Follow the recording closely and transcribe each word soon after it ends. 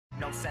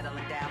around,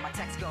 settling down. My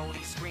text go,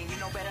 you scream, you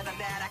know better than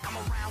that. I come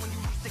around when you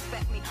least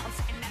expect me. I'm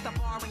sitting at the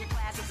bar when your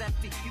glass is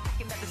empty. You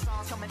thinking that the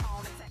song's coming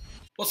on and text.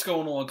 What's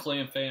going on,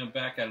 Clam fam?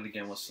 Back at it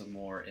again with some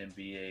more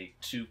NBA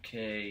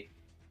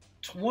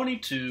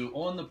 2K22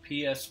 on the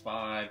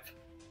PS5.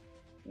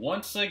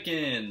 Once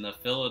again, the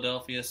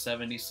Philadelphia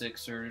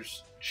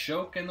 76ers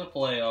choke in the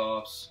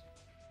playoffs.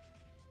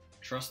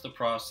 Trust the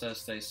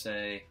process, they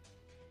say.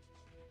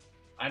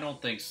 I don't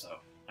think so.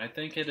 I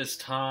think it is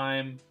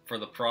time for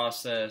the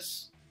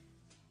process,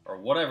 or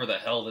whatever the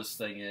hell this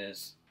thing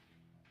is,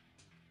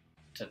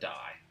 to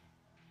die.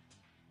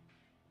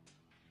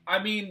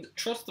 I mean,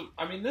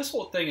 this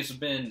whole thing has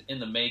been in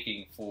the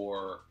making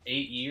for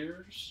 8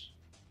 years,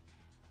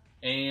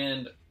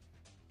 and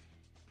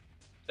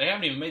they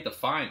haven't even made the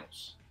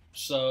finals.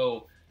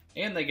 So,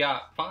 and they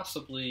got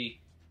possibly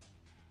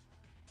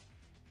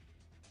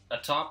a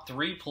top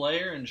 3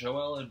 player in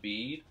Joel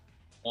Embiid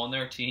on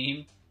their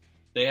team.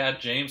 They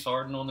had James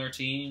Harden on their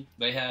team.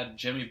 They had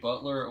Jimmy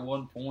Butler at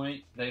one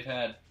point. They've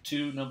had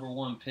 2 number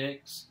 1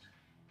 picks.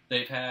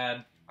 They've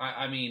had,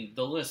 I mean,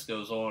 the list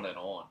goes on and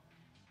on.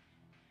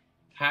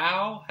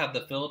 How have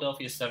the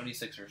Philadelphia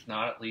 76ers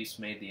not at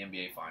least made the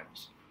NBA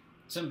Finals?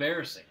 It's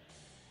embarrassing.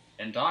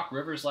 And Doc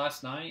Rivers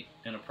last night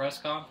in a press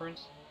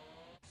conference,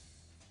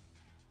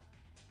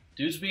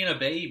 dude's being a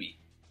baby.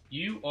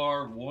 You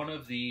are one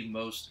of the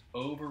most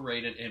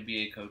overrated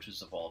NBA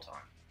coaches of all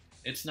time.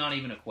 It's not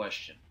even a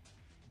question.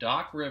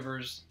 Doc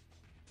Rivers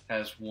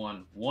has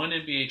won 1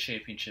 NBA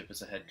championship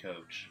as a head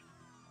coach.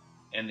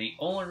 And the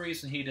only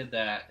reason he did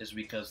that is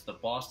because the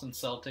Boston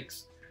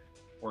Celtics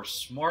were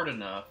smart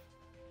enough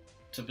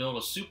to build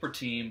a super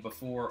team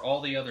before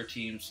all the other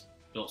teams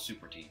built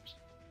super teams.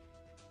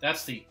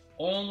 That's the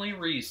only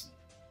reason.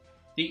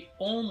 The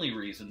only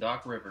reason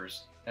Doc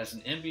Rivers has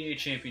an NBA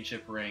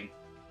championship ring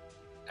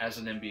as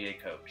an NBA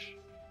coach.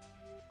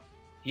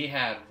 He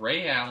had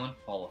Ray Allen,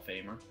 Hall of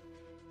Famer.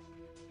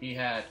 He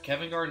had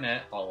Kevin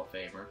Garnett, Hall of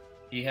Famer.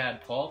 He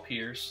had Paul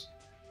Pierce.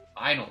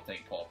 I don't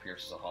think Paul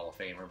Pierce is a Hall of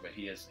Famer, but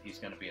he's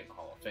going to be in the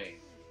Hall of Fame.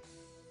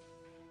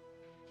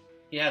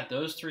 He had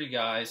those 3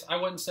 guys, I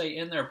wouldn't say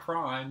in their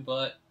prime,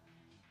 but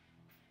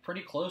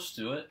pretty close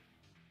to it.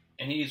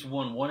 And he's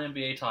won 1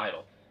 NBA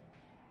title.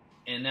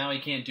 And now he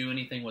can't do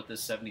anything with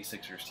this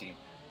 76ers team.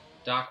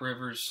 Doc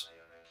Rivers,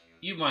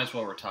 you might as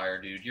well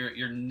retire, dude.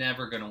 You're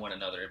never going to win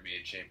another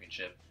NBA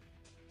championship.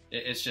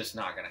 It's just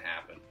not going to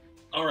happen.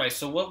 Alright,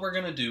 so what we're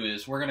going to do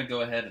is we're going to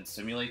go ahead and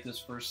simulate this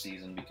first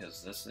season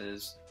because this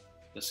is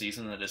the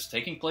season that is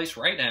taking place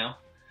right now.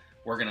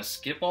 We're going to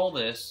skip all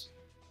this.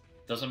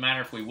 Doesn't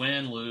matter if we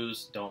win,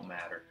 lose, don't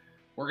matter.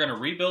 We're going to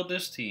rebuild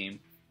this team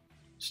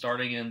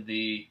starting in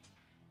the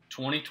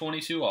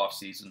 2022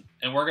 offseason,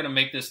 and we're going to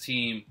make this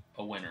team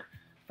a winner.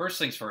 First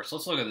things first,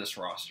 let's look at this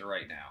roster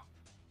right now.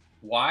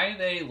 Why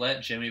they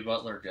let Jimmy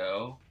Butler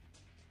go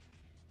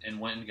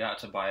and went and got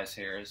Tobias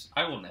Harris,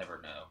 I will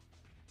never know.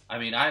 I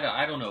mean,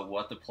 I don't know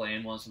what the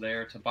plan was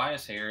there.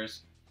 Tobias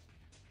Harris,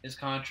 his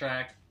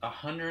contract,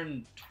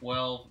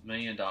 $112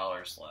 million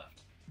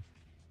left.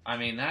 I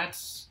mean,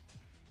 that's...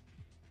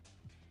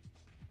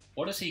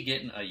 What is he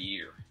getting a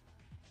year?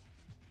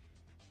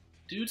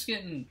 Dude's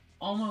getting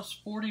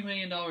almost $40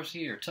 million a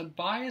year.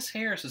 Tobias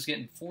Harris is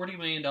getting $40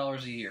 million a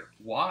year.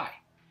 Why?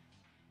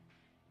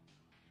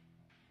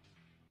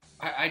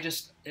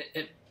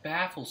 It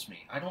baffles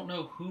me. I don't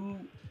know who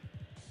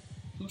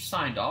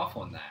signed off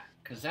on that,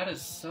 because that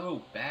is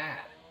so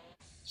bad.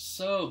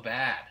 So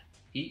bad.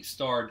 Heat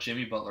star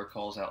Jimmy Butler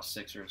calls out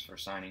Sixers for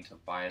signing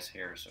Tobias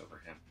Harris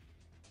over him.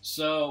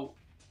 So,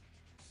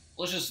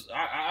 I'm just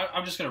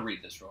going to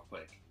read this real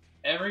quick.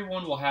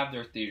 Everyone will have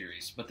their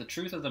theories, but the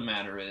truth of the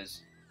matter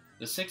is,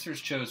 the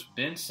Sixers chose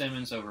Ben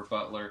Simmons over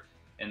Butler,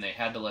 and they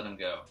had to let him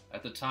go.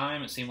 At the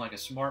time, it seemed like a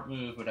smart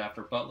move, but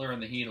after Butler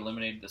and the Heat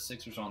eliminated the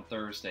Sixers on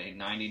Thursday,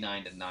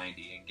 99-90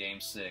 in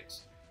Game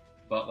 6,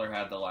 Butler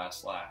had the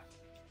last laugh.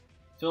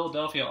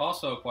 Philadelphia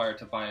also acquired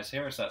Tobias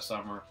Harris that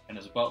summer, and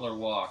as Butler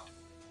walked,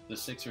 the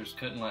Sixers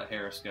couldn't let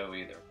Harris go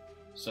either,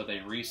 so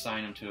they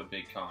re-signed him to a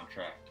big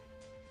contract.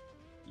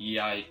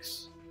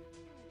 Yikes.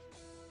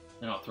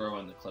 And I'll throw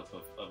in the clip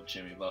of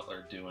Jimmy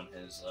Butler doing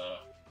his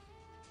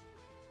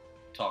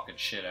talking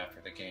shit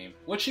after the game,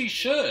 which he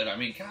should. I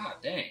mean,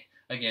 god dang.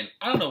 Again,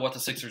 I don't know what the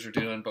Sixers are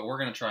doing, but we're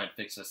going to try and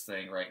fix this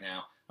thing right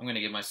now. I'm going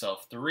to give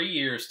myself 3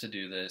 years to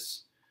do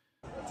this.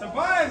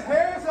 Tobias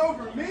Harris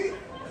over me?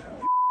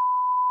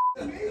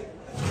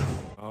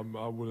 I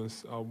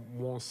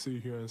won't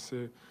sit here and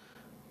say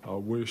I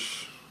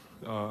wish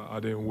I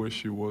didn't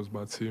wish he was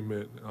my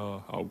teammate.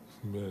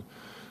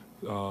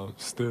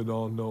 Still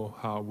don't know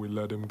how we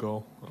let him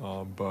go,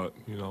 but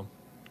you know,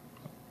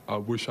 I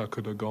wish I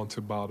could have gone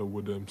to battle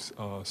with him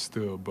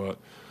still, but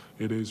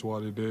it is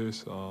what it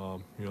is.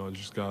 You know,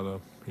 just gotta,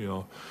 you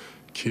know,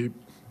 keep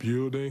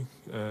building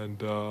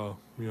and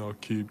you know,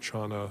 keep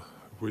trying to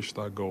reach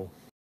that goal.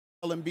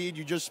 Embiid,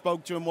 you just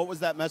spoke to him. What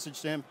was that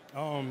message to him?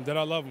 That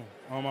I love him.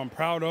 I'm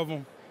proud of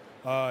him.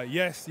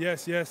 Yes.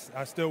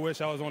 I still wish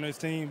I was on his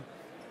team.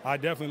 I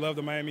definitely love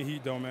the Miami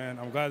Heat, though, man.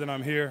 I'm glad that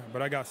I'm here,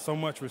 but I got so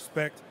much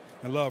respect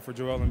and love for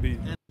Joel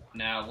Embiid.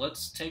 Now,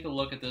 let's take a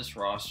look at this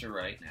roster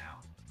right now.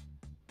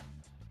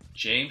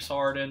 James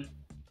Harden.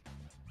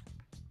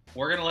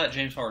 We're going to let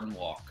James Harden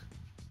walk.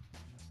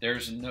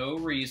 There's no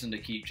reason to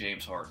keep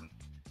James Harden.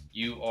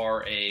 You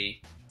are a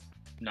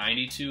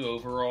 92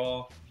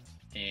 overall,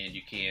 and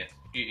you can't.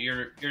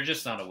 You're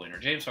just not a winner.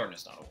 James Harden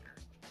is not a winner.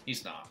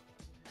 He's not.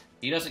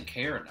 He doesn't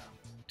care enough.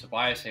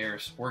 Tobias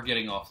Harris, we're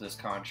getting off this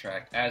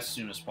contract as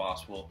soon as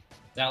possible.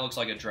 That looks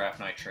like a draft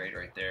night trade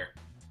right there.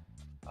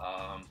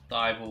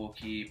 Thibault will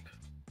keep.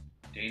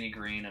 Danny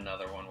Green,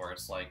 another one where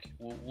it's like,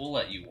 we'll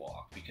let you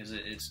walk because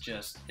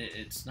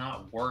it's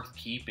not worth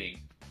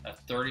keeping a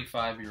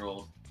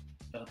 35-year-old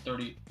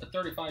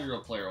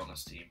player on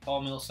this team.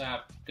 Paul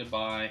Millsap,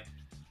 goodbye.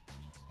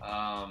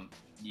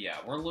 Yeah,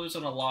 we're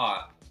losing a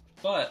lot,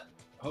 but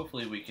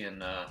hopefully we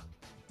can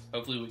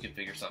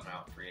figure something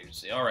out in free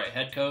agency. All right,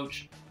 head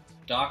coach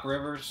Doc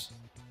Rivers,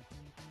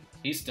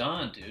 he's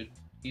done, dude.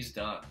 He's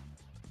done.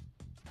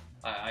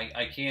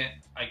 I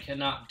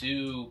cannot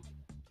do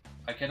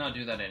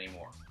that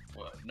anymore.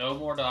 No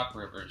more Doc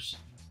Rivers.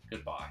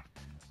 Goodbye.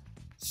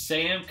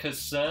 Sam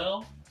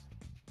Cassell,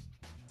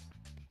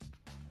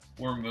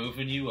 we're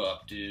moving you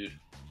up, dude.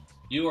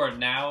 You are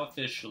now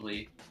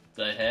officially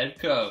the head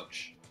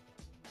coach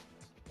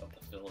of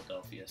the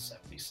Philadelphia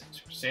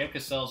 76ers. Sam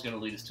Cassell is going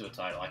to lead us to a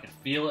title. I can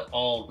feel it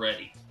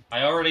already.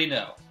 I already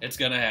know it's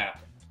going to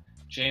happen.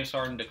 James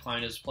Harden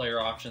declined his player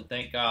option.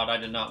 Thank God I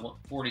did not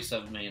want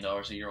 $47 million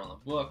a year on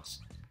the books.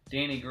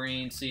 Danny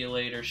Green, see you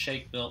later.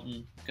 Shake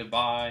Milton,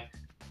 goodbye.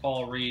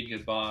 Paul Reed,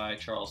 goodbye.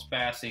 Charles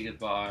Bassey,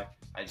 goodbye.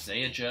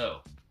 Isaiah Joe,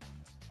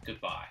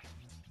 goodbye.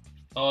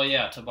 Oh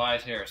yeah,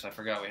 Tobias Harris. I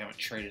forgot we haven't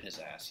traded his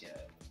ass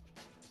yet.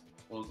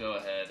 We'll go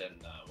ahead and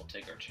we'll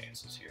take our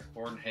chances here.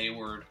 Gordon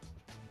Hayward,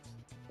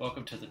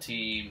 welcome to the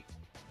team.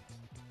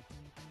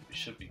 We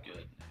should be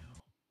good now.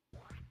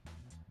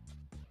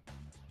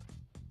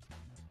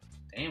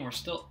 Damn, we're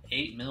still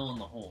 $8 million in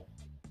the hole.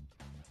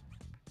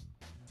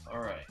 All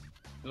right.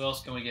 Who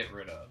else can we get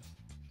rid of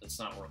that's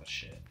not worth a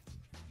shit?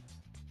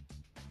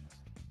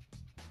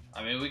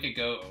 I mean, we could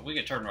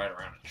turn right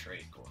around and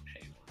trade Gordon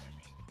Hayward.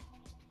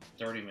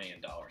 I mean, $30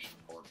 million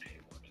for Gordon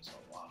Hayward is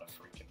a lot of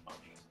freaking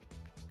money.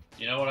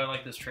 You know what? I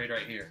like this trade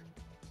right here.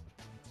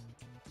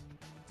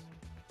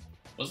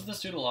 Wasn't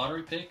this dude a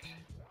lottery pick?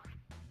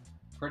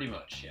 Pretty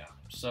much, yeah.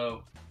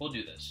 So, we'll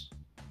do this.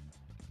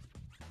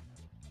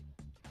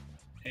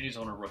 And he's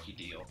on a rookie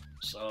deal.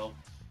 So,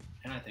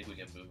 and I think we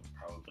can move him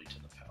probably to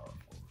the power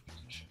forward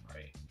position,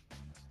 right?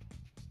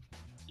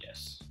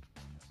 Yes.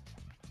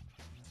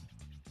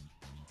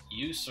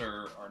 You,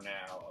 sir, are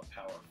now a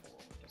power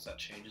forward. Does that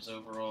change his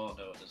overall?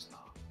 No, it does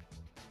not.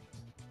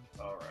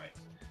 Alright.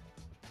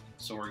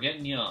 So we're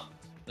getting young.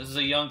 This is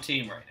a young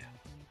team right now.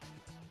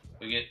 If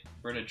we get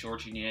rid of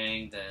Georgie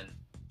Niang, then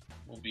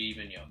we'll be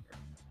even younger.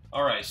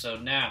 Alright, so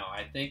now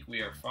I think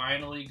we are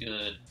finally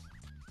good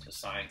to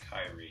sign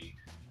Kyrie.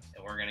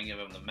 And we're going to give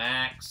him the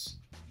max.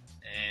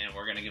 And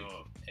we're going to give him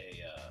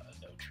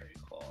a no-trade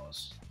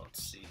clause.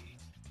 Let's see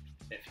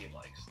if he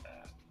likes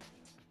that.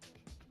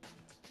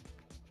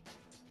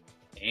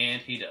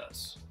 And he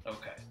does.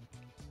 Okay.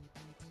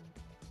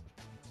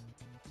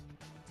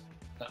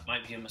 That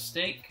might be a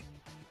mistake.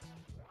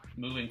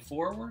 Moving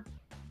forward.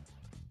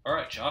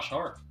 Alright, Josh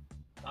Hart.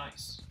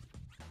 Nice.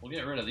 We'll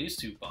get rid of these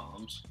two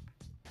bombs.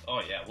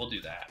 Oh yeah, we'll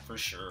do that for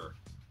sure.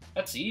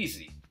 That's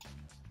easy.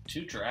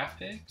 2 draft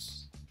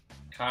picks.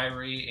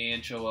 Kyrie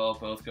and Joel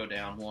both go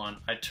down 1.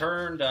 I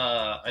turned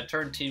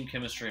team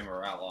chemistry and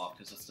morale off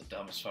because it's the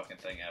dumbest fucking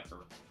thing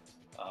ever.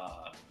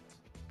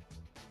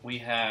 We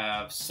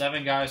have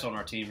 7 guys on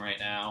our team right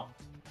now.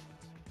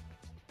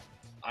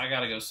 I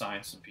gotta go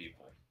sign some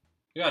people.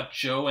 We got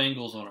Joe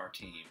Ingles on our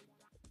team.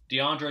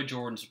 DeAndre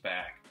Jordan's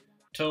back.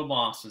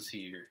 Tomas is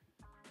here.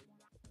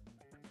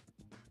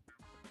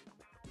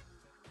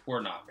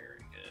 We're not very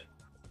good.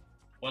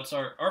 What's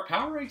our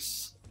power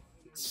rank's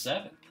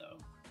 7th though,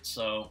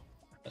 so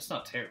that's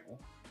not terrible.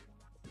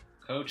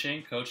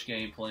 Coaching, coach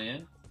game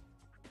plan.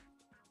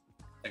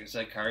 Like I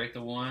said, Kyrie at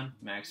the 1,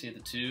 Maxey at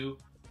the 2.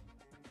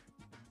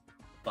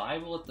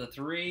 Bible at the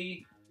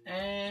 3,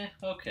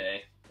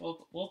 okay.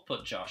 We'll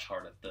put Josh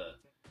Hart at the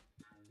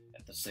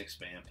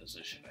 6-man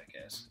position, I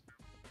guess.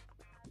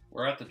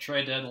 We're at the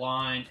trade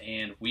deadline,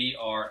 and we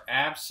are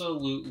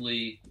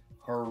absolutely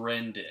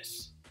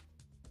horrendous.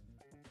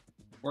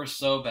 We're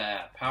so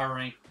bad. Power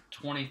rank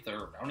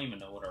 23rd. I don't even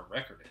know what our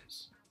record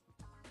is.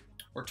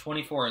 We're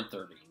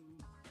 24-30.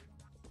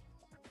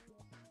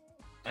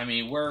 I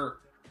mean, we're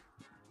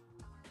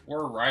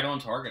right on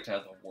target to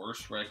have the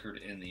worst record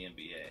in the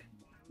NBA.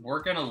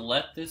 We're going to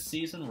let this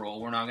season roll.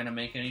 We're not going to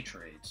make any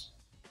trades.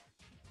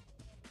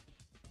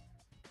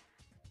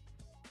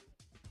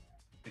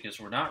 Because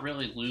we're not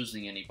really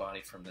losing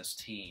anybody from this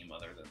team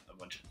other than a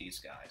bunch of these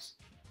guys.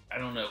 I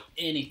don't know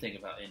anything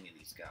about any of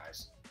these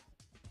guys.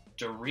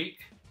 Dariq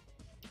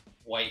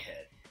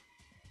Whitehead.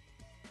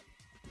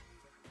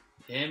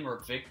 Him or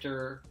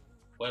Victor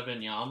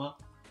Wembanyama.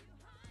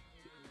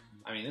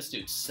 I mean, this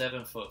dude's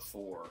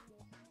 7'4".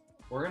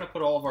 We're going to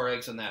put all of our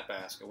eggs in that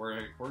basket.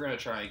 We're going to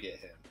try and get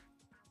him.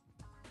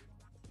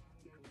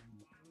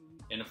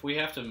 And if we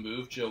have to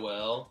move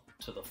Joel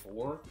to the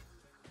 4,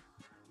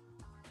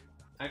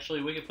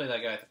 actually, we can play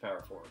that guy at the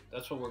power forward.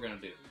 That's what we're going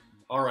to do.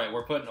 All right,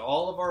 we're putting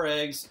all of our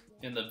eggs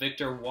in the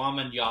Victor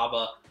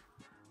Wembanyama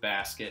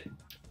basket,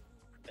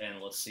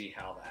 and let's see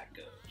how that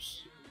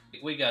goes.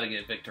 We got to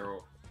get Victor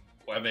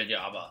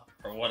Wembanyama,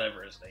 or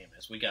whatever his name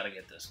is. We got to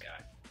get this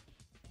guy.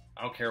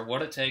 I don't care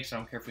what it takes. I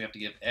don't care if we have to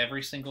give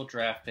every single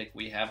draft pick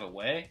we have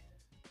away.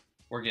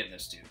 We're getting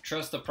this dude.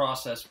 Trust the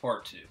process,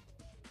 part 2.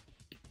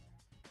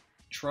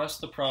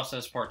 Trust the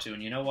process, part 2.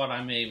 And you know what?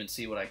 I may even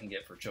see what I can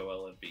get for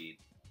Joel Embiid.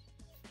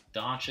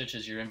 Doncic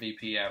is your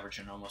MVP,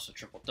 averaging almost a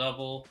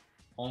triple-double.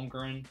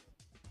 Holmgren,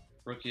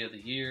 Rookie of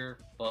the Year.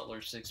 Butler,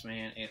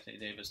 6-man. Anthony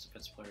Davis,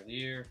 Defensive Player of the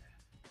Year.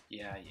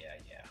 Yeah.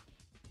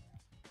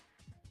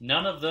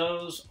 None of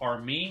those are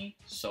me,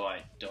 so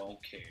I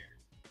don't care.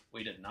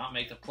 We did not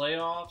make the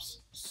playoffs,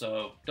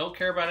 so don't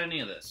care about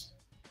any of this.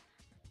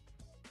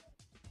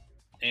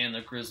 And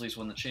the Grizzlies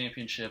win the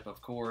championship,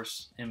 of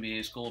course.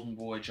 NBA's golden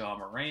boy, Ja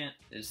Morant,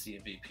 is the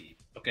MVP.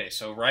 Okay,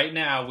 so right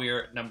now we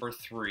are at number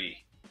 3.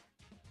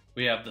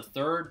 We have the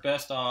 3rd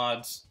best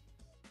odds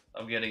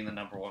of getting the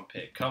number 1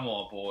 pick. Come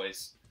on,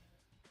 boys.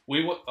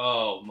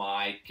 Oh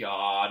my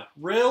God.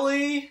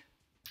 Really?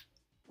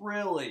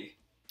 Really?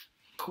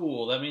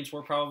 Cool, that means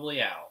we're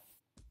probably out.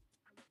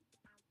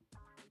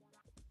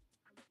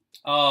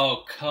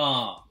 Oh,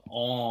 come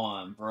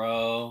on,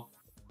 bro.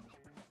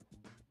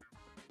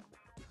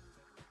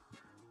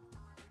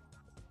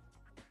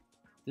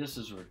 This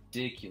is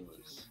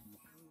ridiculous.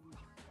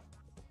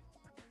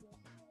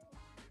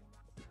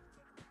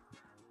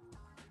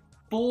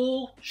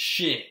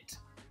 Bullshit.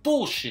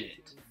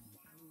 Bullshit.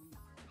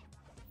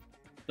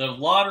 The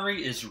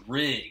lottery is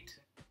rigged.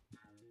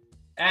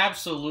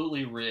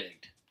 Absolutely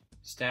rigged.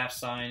 Staff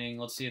signing.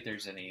 Let's see if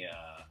there's any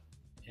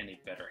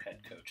better head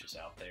coaches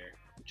out there.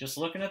 Just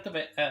looking at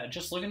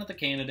the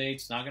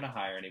candidates. Not gonna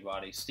hire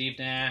anybody. Steve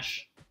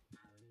Nash.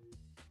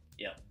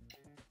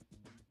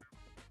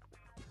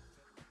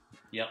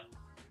 Yep.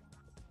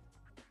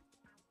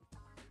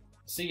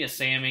 See ya,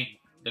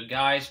 Sammy. The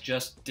guys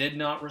just did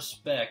not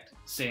respect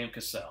Sam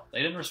Cassell.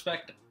 They didn't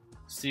respect him.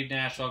 Steve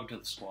Nash, welcome to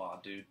the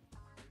squad, dude.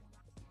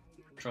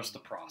 Trust the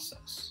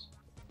process.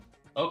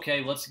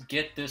 Okay, let's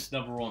get this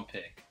number 1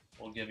 pick.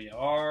 We'll give you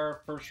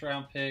our 1st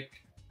round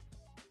pick.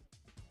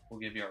 We'll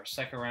give you our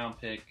 2nd round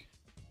pick.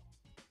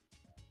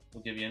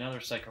 We'll give you another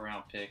 2nd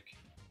round pick.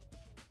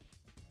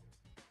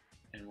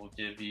 And we'll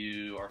give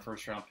you our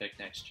 1st round pick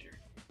next year.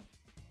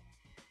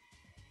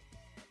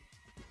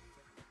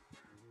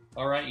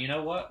 All right, you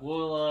know what?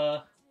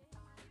 We'll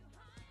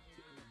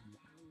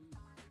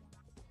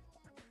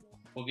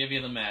give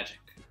you the Magic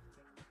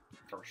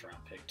 1st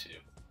round pick too.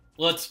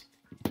 Let's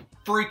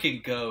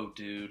freaking go,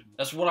 dude.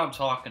 That's what I'm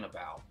talking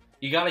about.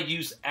 You got to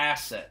use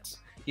assets.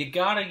 You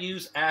got to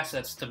use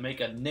assets to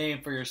make a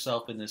name for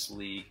yourself in this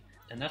league,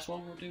 and that's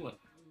what we're doing.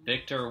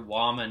 Victor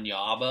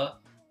Wembanyama.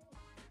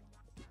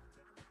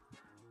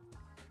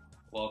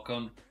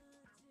 Welcome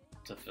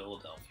to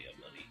Philadelphia,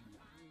 buddy.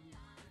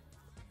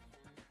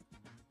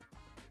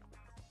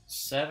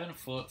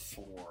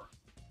 7'4".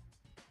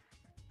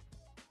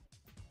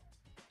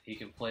 He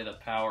can play the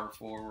power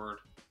forward.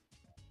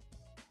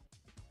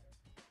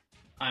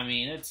 I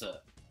mean, that's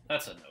a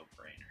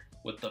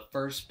no-brainer. With the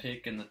 1st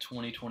pick in the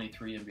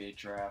 2023 NBA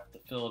Draft, the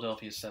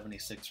Philadelphia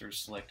 76ers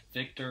select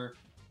Victor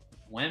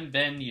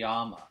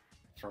Wembanyama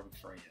from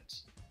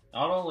France.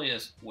 Not only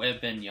is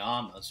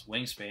Wembanyama's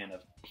wingspan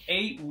of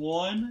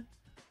 8'1",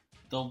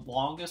 the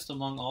longest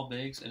among all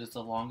bigs, it is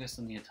the longest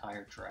in the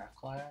entire draft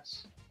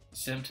class.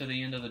 Sim to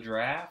the end of the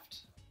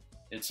draft.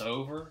 It's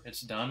over.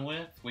 It's done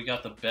with. We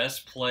got the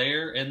best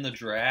player in the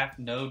draft,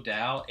 no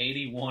doubt.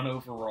 81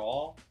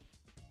 overall.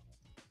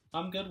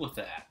 I'm good with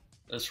that.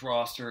 This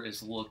roster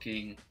is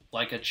looking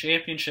like a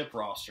championship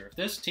roster. If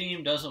this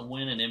team doesn't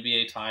win an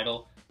NBA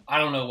title, I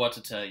don't know what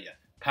to tell you.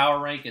 Power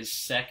rank is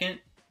 2nd.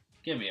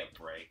 Give me a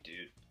break,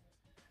 dude.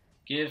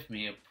 Give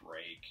me a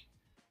break.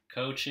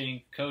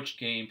 Coaching, coach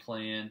game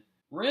plan.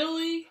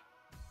 Really?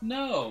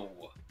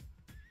 No.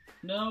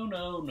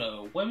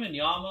 No.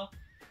 Wembanyama,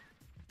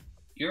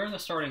 you're in the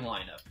starting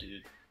lineup,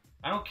 dude.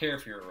 I don't care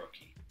if you're a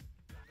rookie.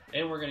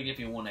 And we're going to give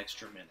you 1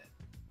 extra minute.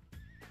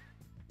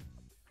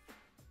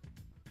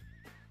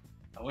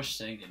 I wish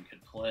Sengun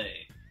could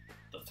play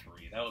the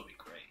 3. That would be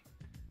great.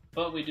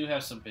 But we do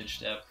have some bench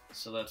depth,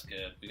 so that's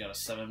good. We got a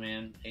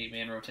 7-man,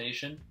 8-man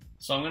rotation.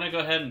 So I'm going to go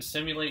ahead and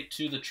simulate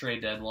to the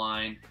trade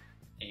deadline.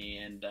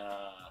 And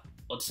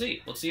let's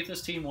see. Let's see if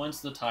this team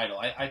wins the title.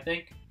 I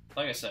think,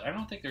 like I said, I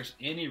don't think there's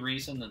any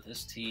reason that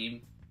this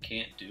team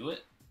can't do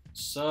it.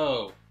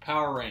 So,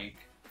 power rank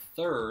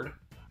 3rd.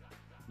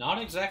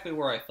 Not exactly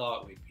where I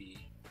thought we'd be.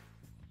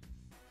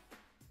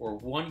 We're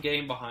 1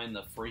 game behind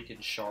the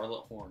freaking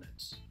Charlotte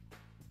Hornets.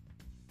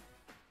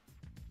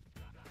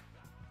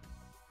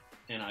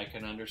 And I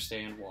can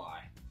understand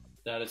why.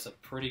 That is a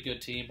pretty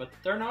good team, but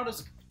they're not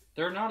as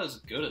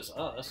good as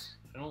us.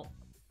 I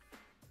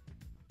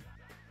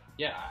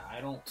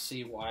don't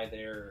see why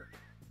they're.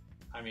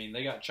 I mean,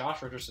 they got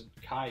Josh Richardson,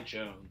 Kai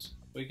Jones.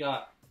 We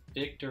got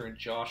Victor and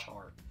Josh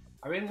Hart.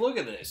 I mean, look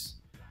at this.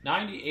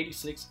 90,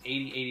 86,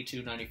 80,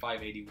 82,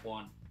 95,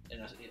 81,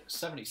 and a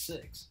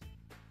 76.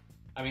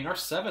 I mean, our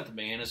 7th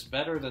man is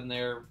better than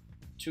their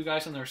 2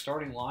 guys in their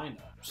starting lineup.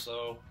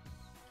 So,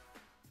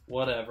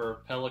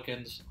 whatever.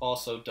 Pelicans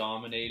also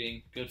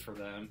dominating. Good for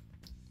them.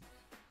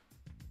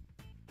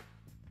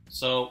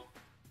 So,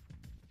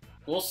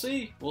 we'll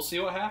see. We'll see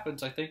what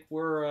happens. I think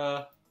we're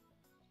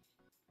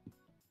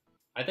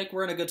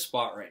in a good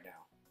spot right now.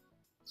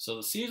 So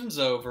the season's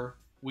over.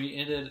 We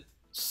ended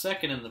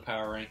 2nd in the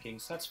power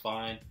rankings. That's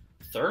fine.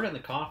 3rd in the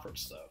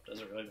conference, though.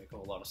 Doesn't really make a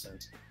whole lot of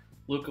sense.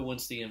 Luka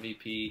wins the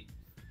MVP.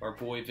 Our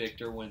boy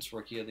Victor wins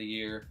Rookie of the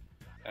Year,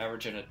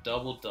 averaging a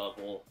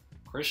double-double.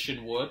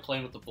 Christian Wood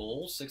playing with the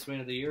Bulls, 6th Man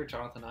of the Year.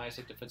 Jonathan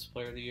Isaac, Defensive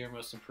Player of the Year,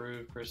 Most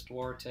Improved. Chris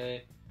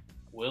Duarte.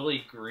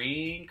 Willie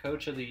Green,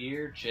 Coach of the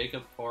Year.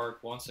 Jacob Park,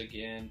 once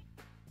again,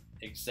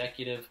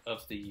 Executive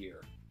of the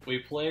Year. We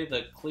play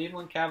the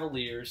Cleveland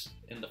Cavaliers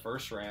in the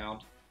first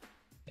round,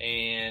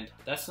 and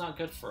that's not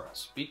good for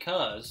us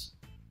because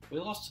we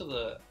lost to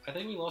the, I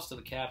think we lost to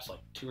the Cavs like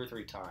 2 or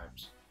 3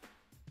 times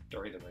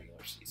during the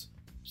regular season.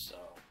 So,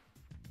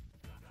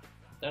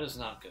 that is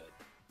not good.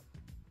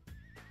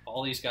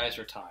 All these guys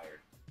are tired.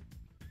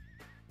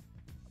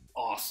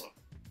 Awesome.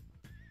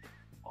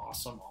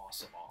 Awesome,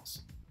 awesome,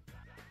 awesome.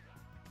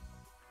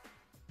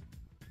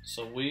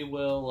 So we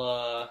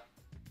will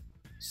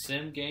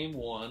sim game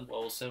 1.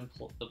 Well, we'll sim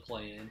the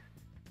play-in.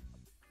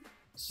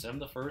 Sim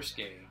the first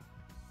game.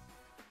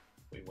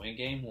 We win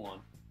game 1.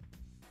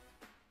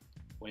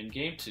 Win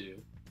game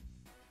 2.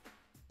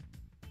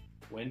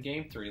 Win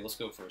game 3. Let's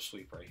go for a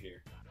sweep right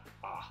here.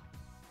 Ah.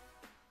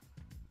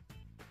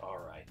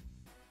 Alright.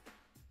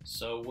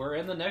 So we're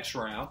in the next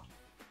round.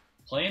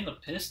 Playing the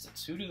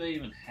Pistons. Who do they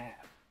even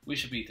have? We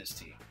should beat this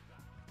team.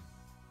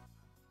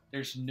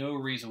 There's no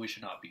reason we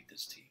should not beat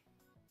this team.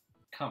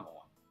 Come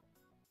on.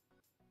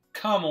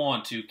 Come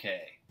on, 2K.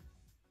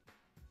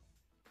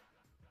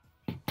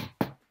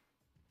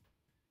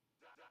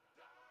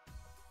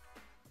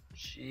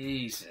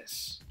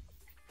 Jesus.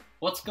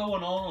 What's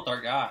going on with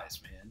our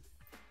guys, man?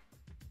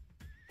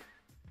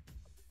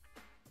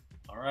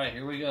 Alright,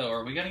 here we go.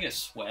 Are we going to get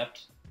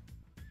swept?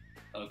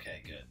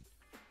 Okay, good.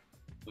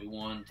 We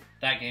won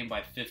that game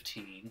by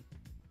 15.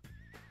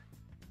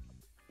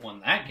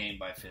 Won that game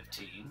by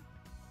 15.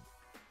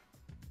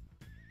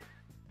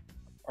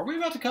 Are we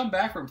about to come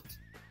back from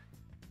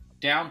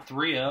down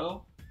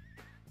 3-0?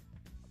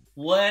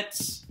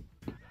 Let's...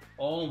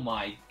 Oh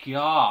my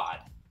God.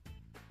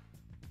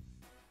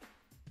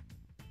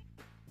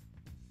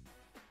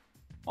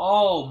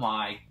 Oh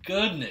my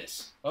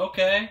goodness.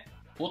 Okay,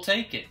 we'll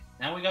take it.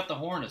 Now we got the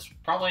Hornets.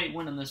 Probably ain't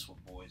winning this one,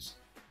 boys.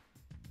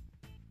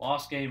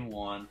 Lost game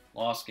 1.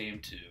 Lost game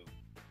 2.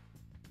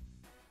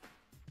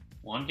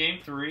 Won game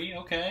 3.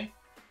 Okay.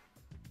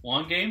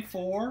 Won game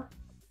 4.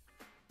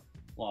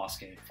 Lost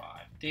game 5.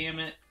 Damn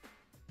it.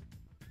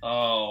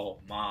 Oh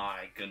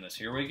my goodness.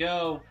 Here we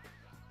go.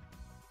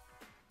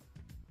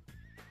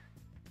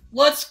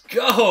 Let's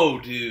go,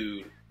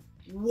 dude.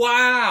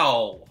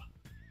 Wow.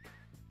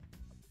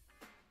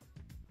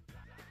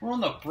 We're on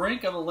the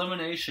brink of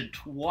elimination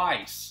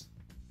twice.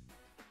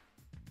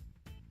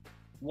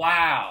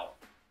 Wow.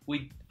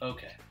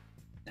 Okay.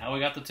 Now we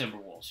got the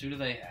Timberwolves. Who do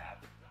they have?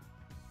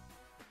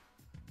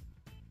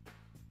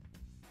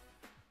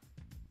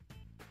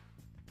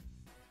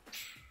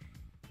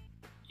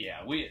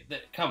 Yeah,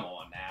 come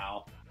on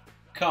now.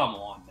 Come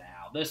on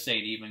now. This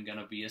ain't even going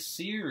to be a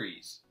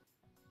series.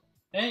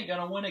 They ain't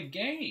going to win a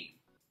game.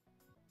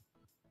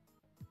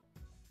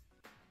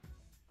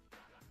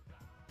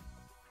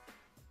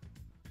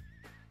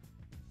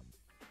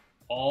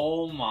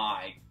 Oh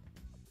my.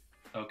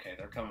 Okay,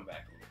 they're coming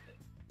back a little bit.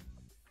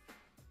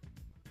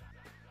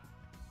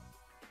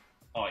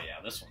 Oh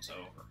yeah, this one's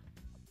over.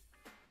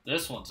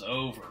 This one's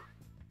over.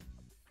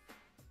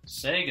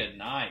 Say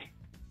goodnight.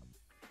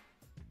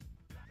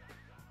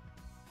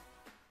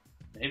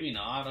 Maybe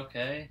not,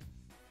 okay.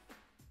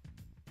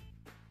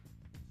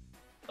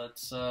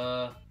 Let's,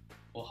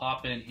 we'll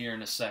hop in here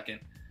in a second.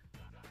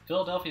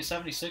 Philadelphia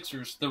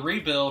 76ers, the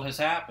rebuild has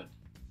happened.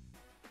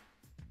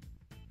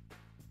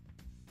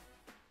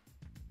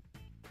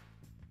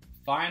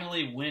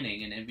 Finally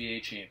winning an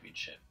NBA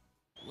championship.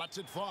 Lets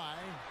it fly.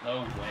 No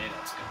way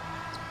that's going to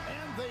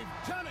happen. And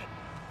they've done it.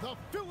 The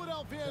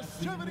Philadelphia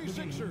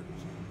 76ers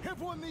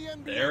have won the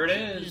NBA There it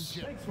is.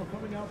 Thanks for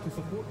coming out to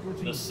support your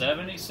team. The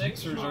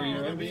 76ers are your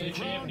NBA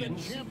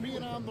champions. champions.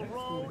 Champion on the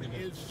road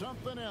is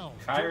something else.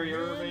 Kyrie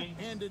Irving,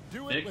 and to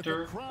do it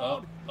Victor, with a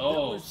crowd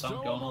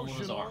something going on with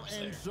his arms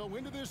there. And so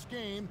into this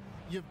game,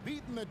 you've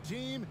beaten the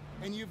team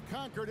and you've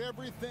conquered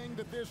everything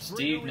that this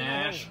Steve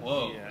Nash,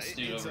 whoa, yeah, this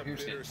dude over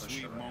here's getting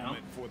pushed around.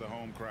 For the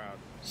home crowd.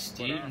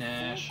 Steve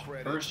Nash,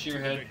 first-year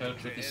head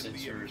coach with the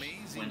Sixers,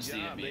 wins the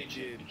NBA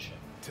championship.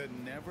 To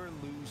never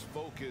lose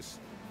focus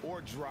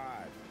or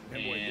drive.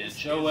 And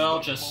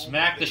Joel just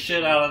smacked the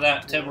shit out of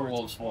that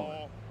Timberwolves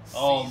woman.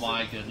 Oh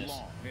my goodness.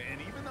 long.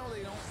 And even though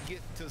they don't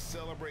get to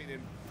celebrate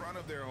in front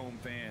of their home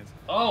fans.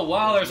 Oh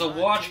wow, there's a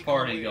watch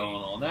party going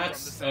on.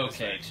 That's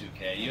okay,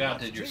 2K. You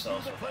outdid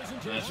yourselves with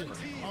that. That's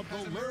pretty cool. Of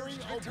the Larry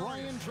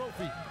O'Brien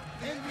Trophy,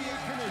 NBA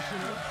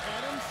Commissioner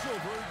Adam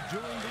Silver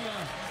during the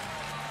honor.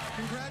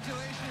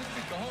 Congratulations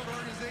to the whole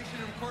organization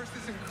and, of course,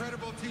 this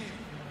incredible team.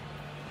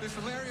 This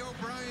Larry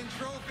O'Brien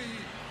Trophy,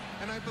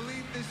 and I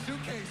believe this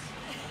suitcase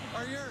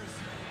are yours.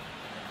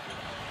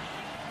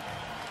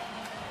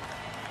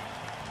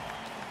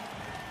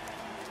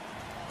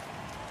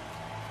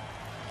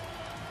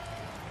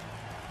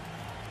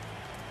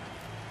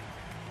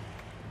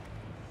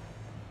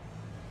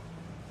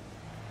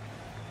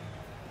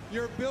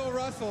 You're Bill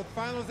Russell,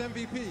 Finals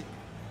MVP.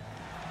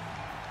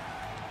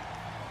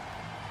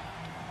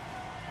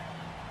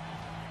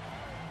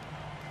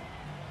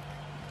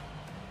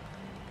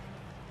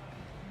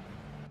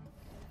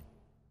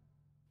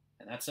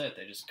 And that's it.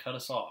 They just cut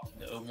us off.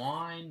 No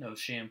wine, no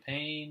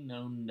champagne,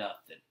 no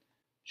nothing.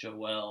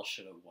 Joel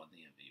should have won the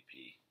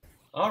MVP.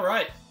 All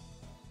right.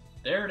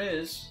 There it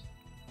is.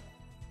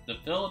 The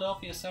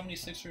Philadelphia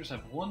 76ers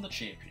have won the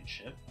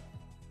championship.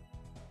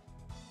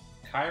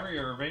 Kyrie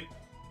Irving,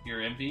 your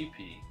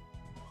MVP.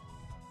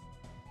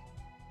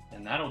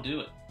 And that'll do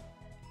it.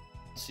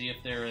 See if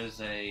there is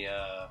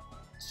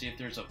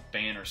there's a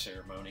banner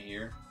ceremony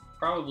here.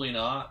 Probably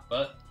not,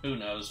 but who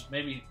knows?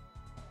 Maybe.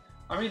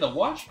 I mean, the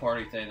watch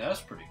party thing, that's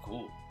pretty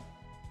cool.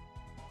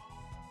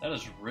 That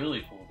is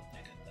really cool that they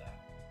did that.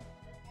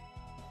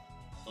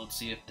 Let's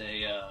see if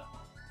they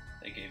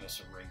gave us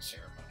a ring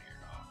ceremony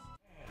or not.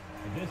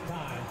 At this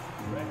time,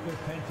 Director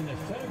Pension is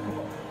center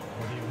court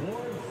for the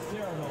award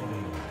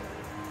ceremony.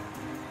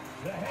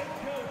 The head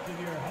coach of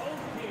your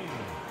home team.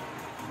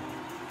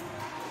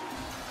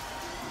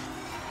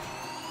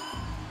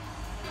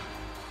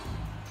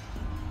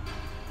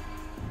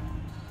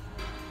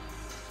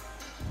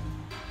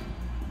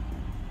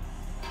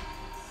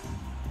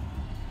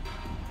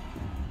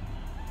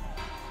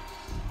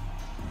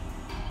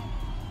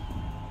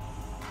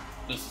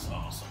 This is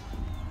awesome.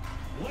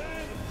 Glenn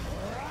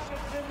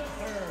Robinson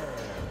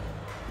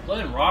III.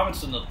 Glenn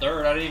Robinson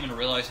III, I didn't even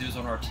realize he was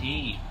on our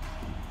team.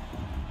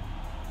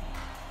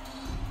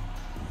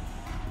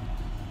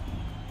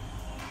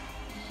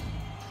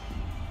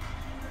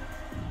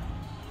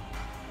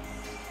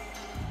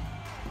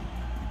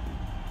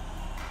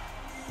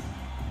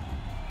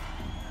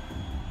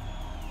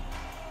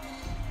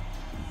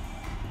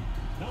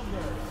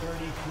 Number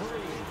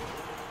 33.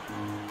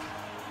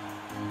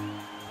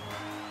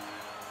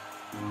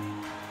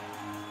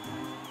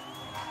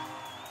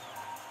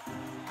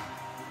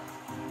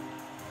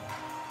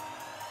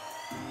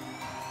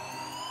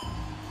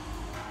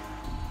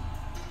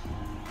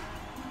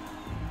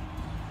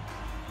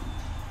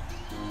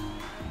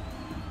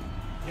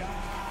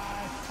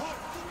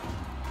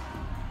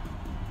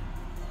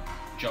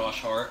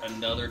 Josh Hart,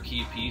 another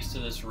key piece to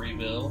this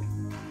rebuild.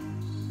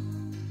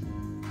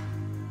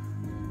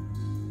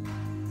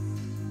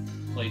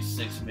 Played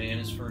 6 man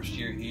his first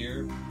year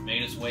here.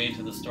 Made his way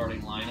into the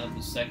starting lineup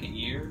his second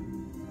year.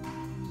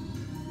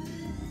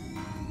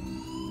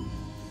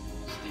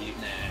 Steve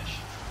Nash.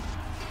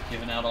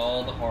 Giving out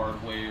all the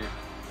hardware.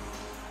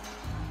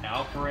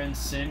 Alperen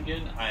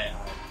Sengun. I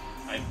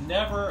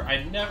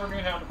never knew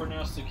how to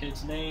pronounce the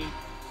kid's name,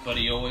 but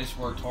he always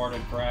worked hard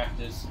in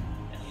practice.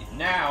 And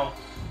now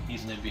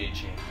he's an NBA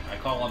champion. I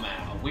call him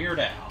Al. Weird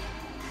Al.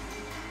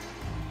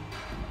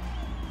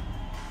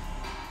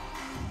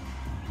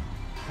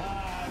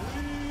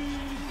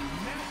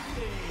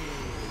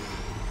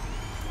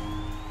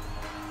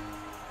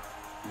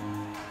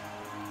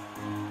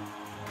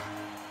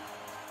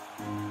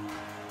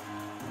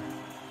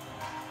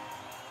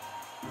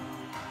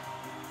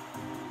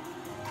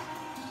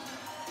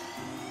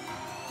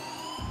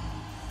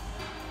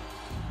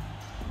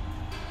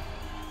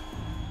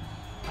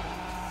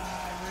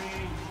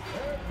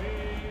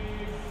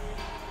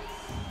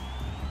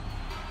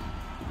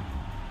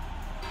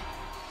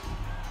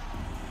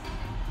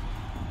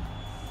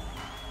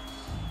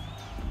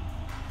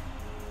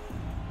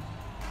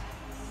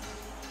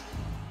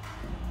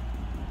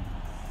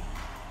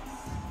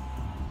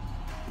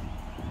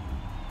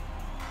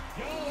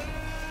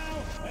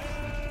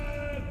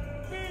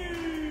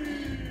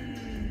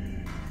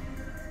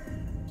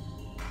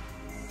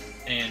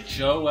 And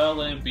Joel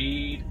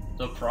Embiid,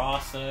 the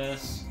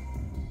process,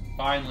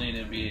 finally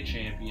an NBA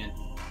champion.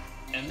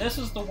 And this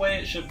is the way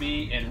it should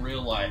be in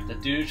real life. The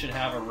dude should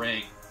have a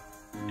ring.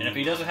 And if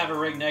he doesn't have a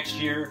ring next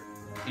year,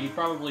 he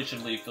probably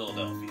should leave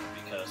Philadelphia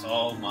because,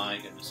 oh my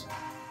goodness,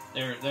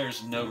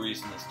 there's no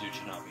reason this dude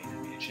should not be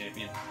an NBA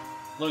champion.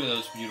 Look at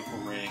those beautiful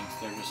rings.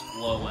 They're just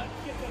glowing.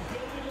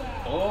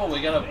 Oh,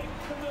 we got a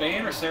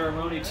banner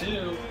ceremony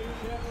too.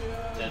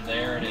 And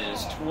there it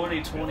is,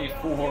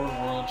 2024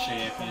 World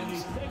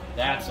Champions.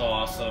 That's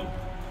awesome.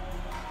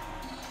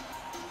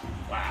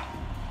 Wow.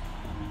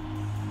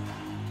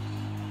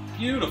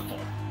 Beautiful.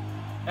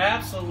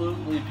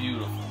 Absolutely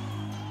beautiful.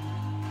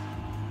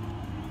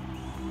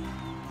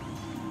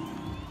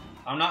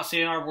 I'm not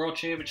seeing our World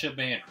Championship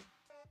banner.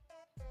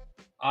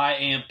 I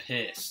am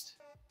pissed.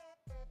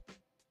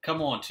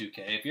 Come on,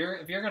 2K. If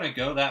you're gonna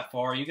go that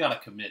far, you gotta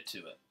commit to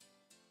it.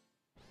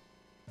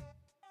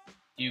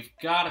 You've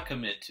gotta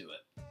commit to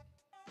it.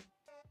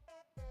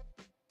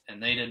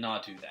 And they did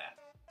not do that.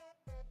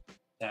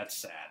 That's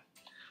sad.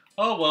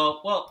 Oh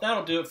well,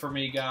 that'll do it for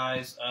me,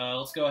 guys.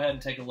 Let's go ahead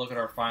and take a look at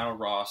our final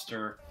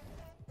roster.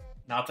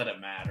 Not that it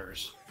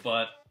matters,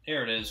 but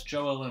here it is.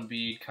 Joel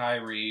Embiid,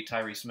 Kyrie,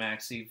 Tyrese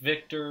Maxey,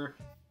 Victor,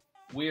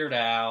 Weird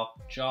Al,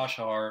 Josh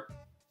Hart.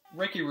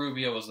 Ricky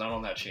Rubio was not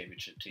on that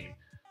championship team.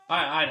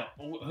 I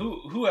don't,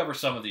 whoever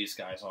some of these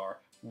guys are.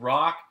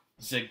 Rock,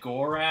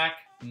 Zagorak,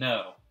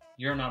 no.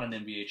 You're not an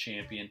NBA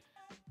champion.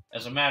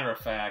 As a matter of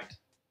fact,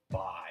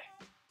 bye.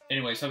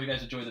 Anyways, hope you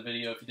guys enjoyed the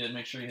video. If you did,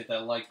 make sure you hit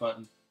that like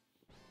button.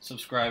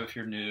 Subscribe if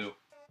you're new.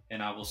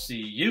 And I will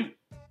see you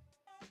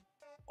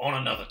on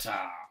another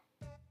time.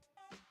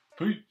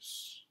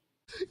 Peace.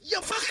 You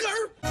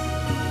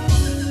fucker!